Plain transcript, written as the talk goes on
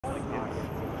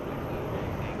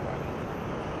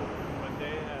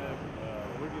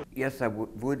Yes, I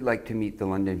would like to meet the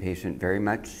London patient very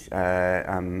much.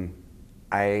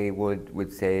 I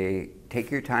would say take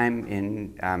your time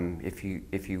in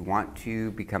if you want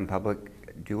to become public,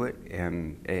 do it.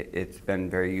 It's been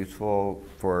very useful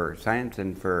for science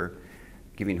and for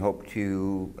giving hope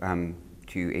to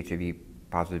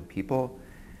HIV-positive people,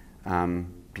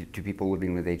 to people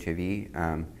living with HIV,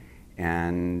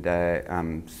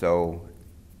 so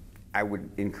I would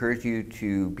encourage you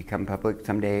to become public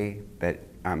someday, but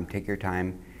take your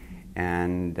time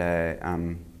and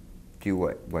do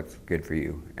what's good for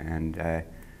you. And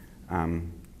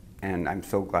I'm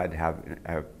so glad to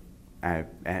have a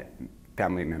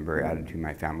family member added to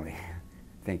my family.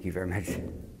 Thank you very much.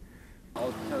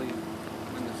 I'll tell you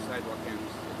when the sidewalk ends.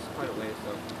 It's quite a way,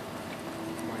 so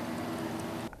it's fine.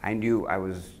 I knew I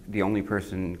was the only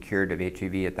person cured of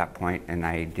HIV at that point, and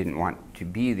I didn't want to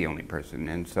be the only person.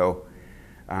 And so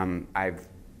I've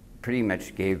pretty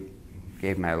much gave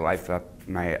my life up,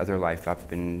 my other life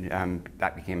up, and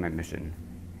that became my mission.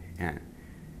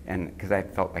 And because I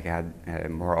felt like I had a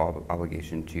moral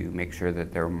obligation to make sure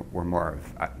that there were more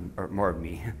of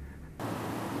me.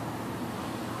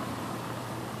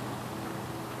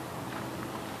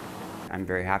 I'm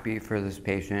very happy for this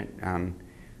patient.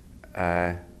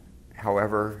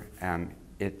 However,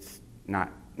 it's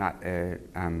not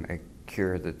a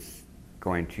cure that's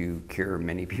going to cure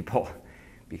many people,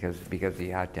 because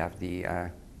you have to have the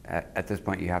at this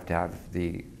point you have to have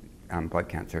the blood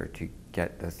cancer to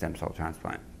get the stem cell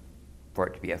transplant for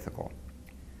it to be ethical.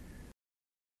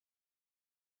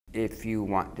 If you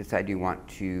decide you want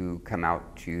to come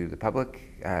out to the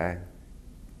public, I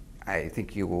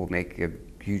think you will make a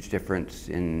huge difference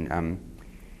in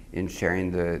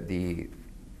sharing the.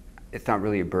 It's not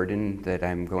really a burden that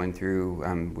I'm going through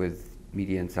with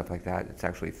media and stuff like that. It's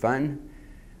actually fun.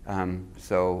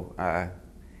 So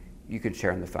you can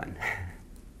share in the fun.